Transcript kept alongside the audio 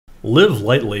Live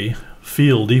lightly,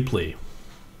 feel deeply.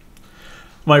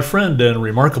 My friend and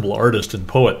remarkable artist and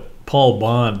poet, Paul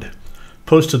Bond,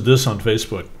 posted this on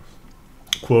Facebook.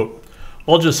 Quote,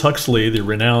 Aldous Huxley, the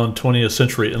renowned 20th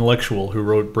century intellectual who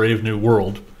wrote Brave New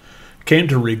World, came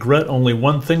to regret only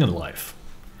one thing in life: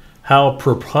 how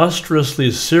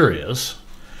preposterously serious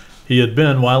he had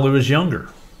been while he was younger.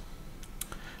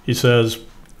 He says,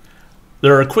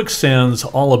 there are quicksands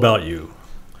all about you,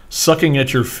 sucking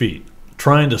at your feet,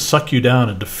 trying to suck you down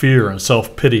into fear and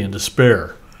self-pity and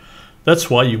despair. That's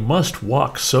why you must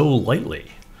walk so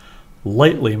lightly.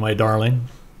 Lightly, my darling.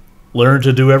 Learn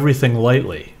to do everything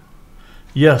lightly.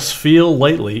 Yes, feel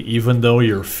lightly even though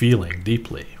you're feeling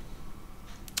deeply.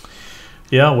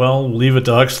 Yeah, well, leave it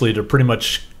to Huxley to pretty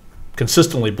much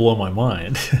consistently blow my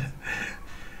mind.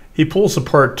 He pulls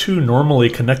apart two normally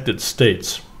connected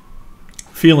states.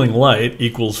 Feeling light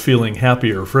equals feeling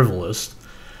happy or frivolous,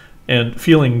 and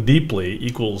feeling deeply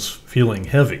equals feeling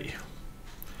heavy.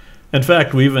 In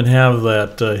fact, we even have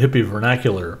that hippie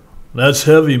vernacular, "That's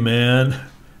heavy, man,"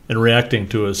 in reacting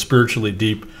to a spiritually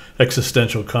deep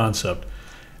existential concept.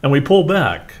 And we pull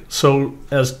back so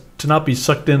as to not be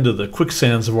sucked into the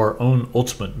quicksands of our own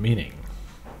ultimate meaning.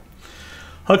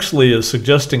 Huxley is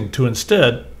suggesting to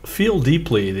instead feel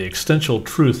deeply the existential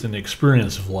truth and the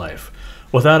experience of life,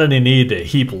 without any need to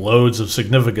heap loads of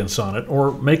significance on it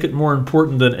or make it more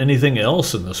important than anything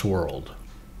else in this world.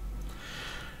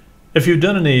 If you've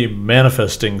done any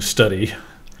manifesting study,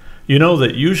 you know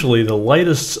that usually the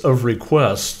lightest of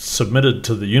requests submitted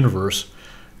to the universe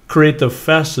create the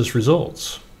fastest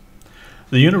results.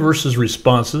 The universe's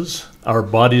responses, our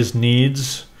body's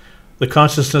needs, the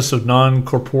consciousness of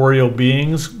non-corporeal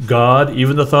beings, God,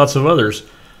 even the thoughts of others,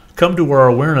 come to our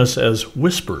awareness as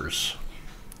whispers.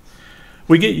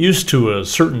 We get used to a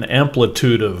certain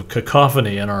amplitude of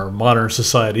cacophony in our modern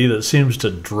society that seems to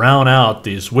drown out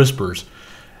these whispers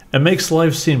and makes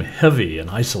life seem heavy and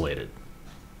isolated.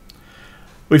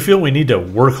 We feel we need to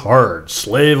work hard,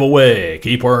 slave away,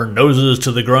 keep our noses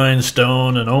to the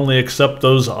grindstone, and only accept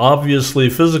those obviously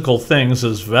physical things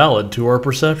as valid to our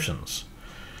perceptions.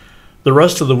 The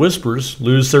rest of the whispers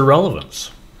lose their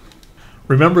relevance.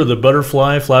 Remember the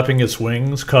butterfly flapping its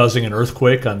wings, causing an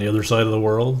earthquake on the other side of the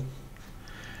world?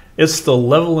 It's the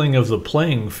leveling of the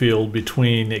playing field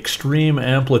between extreme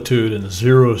amplitude and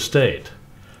zero state.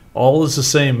 All is the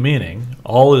same meaning,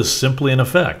 all is simply an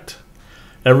effect.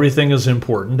 Everything is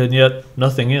important, and yet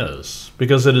nothing is,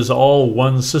 because it is all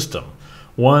one system,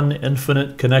 one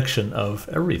infinite connection of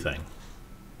everything.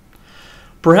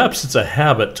 Perhaps it's a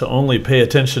habit to only pay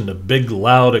attention to big,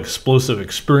 loud, explosive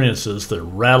experiences that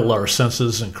rattle our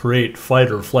senses and create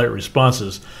fight or flight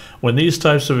responses, when these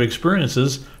types of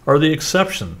experiences are the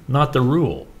exception, not the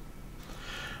rule.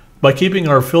 By keeping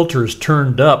our filters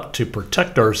turned up to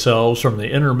protect ourselves from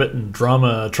the intermittent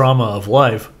trauma of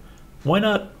life, why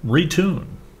not retune?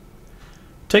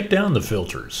 Take down the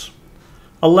filters.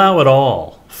 Allow it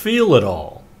all, feel it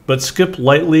all, but skip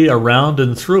lightly around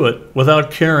and through it without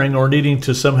caring or needing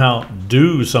to somehow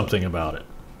do something about it.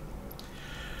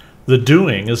 The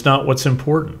doing is not what's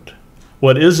important.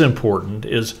 What is important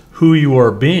is who you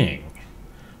are being,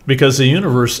 because the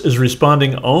universe is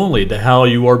responding only to how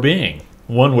you are being,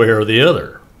 one way or the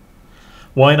other.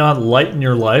 Why not lighten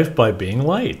your life by being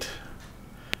light?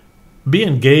 Be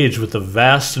engaged with the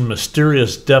vast and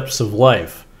mysterious depths of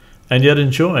life, and yet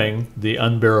enjoying the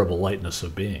unbearable lightness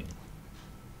of being.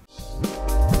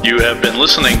 You have been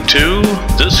listening to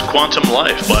This Quantum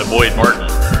Life by Boyd Martin,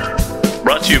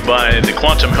 brought to you by the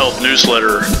Quantum Health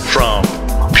Newsletter from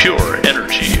Pure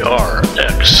Energy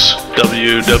RX,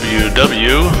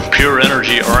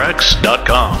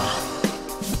 www.pureenergyrx.com.